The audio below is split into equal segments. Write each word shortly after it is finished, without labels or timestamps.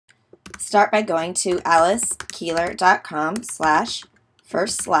Start by going to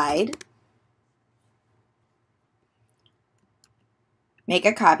alicekeeler.com/first slide. Make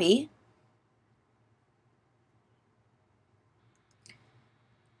a copy.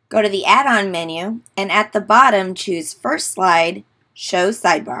 Go to the add-on menu, and at the bottom, choose First Slide, Show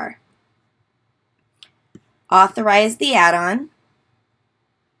Sidebar. Authorize the add-on.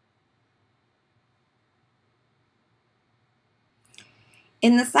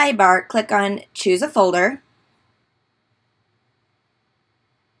 In the sidebar, click on Choose a Folder.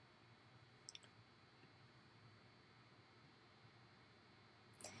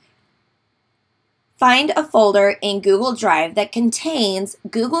 Find a folder in Google Drive that contains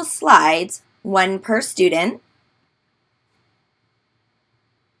Google Slides, one per student.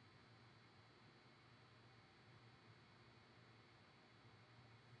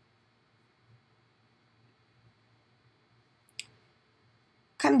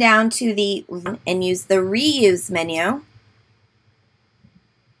 Come down to the and use the Reuse menu.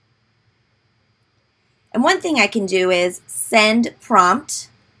 And one thing I can do is Send Prompt.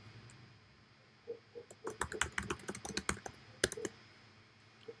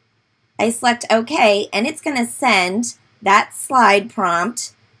 I select OK, and it's going to send that slide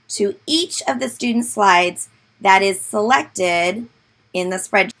prompt to each of the student slides that is selected in the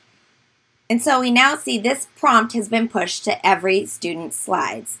spreadsheet. And so we now see this prompt has been pushed to every student's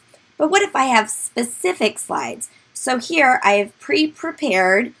slides. But what if I have specific slides? So here I have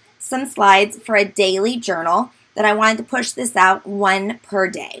pre-prepared some slides for a daily journal that I wanted to push this out one per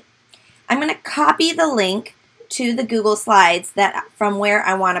day. I'm going to copy the link to the Google Slides from where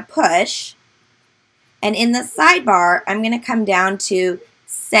I want to push. And in the sidebar, I'm going to come down to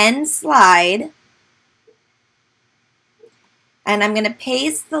Send Slide. And I'm going to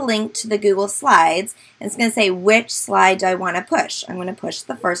paste the link to the Google Slides. And it's going to say which slide do I want to push. I'm going to push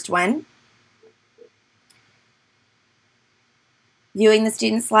the first one. Viewing the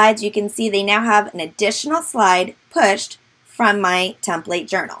student slides, you can see they now have an additional slide pushed from my template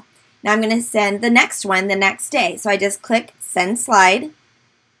journal. Now I'm going to send the next one the next day. So I just click Send Slide.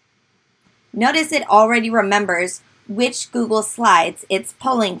 Notice it already remembers which Google Slides it's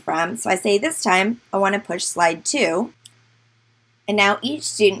pulling from. So I say this time I want to push slide 2. And now each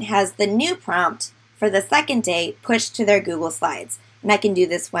student has the new prompt for the second day pushed to their Google Slides. And I can do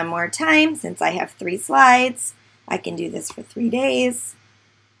this one more time since I have 3 slides. I can do this for 3 days.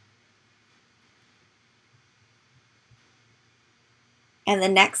 And the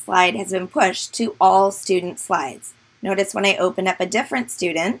next slide has been pushed to all student slides. Notice when I open up a different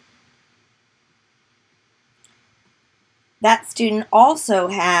student, that student also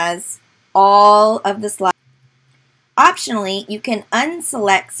has all of the slides. Optionally, you can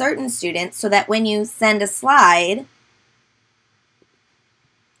unselect certain students so that when you send a slide,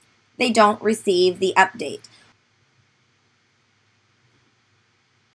 they don't receive the update.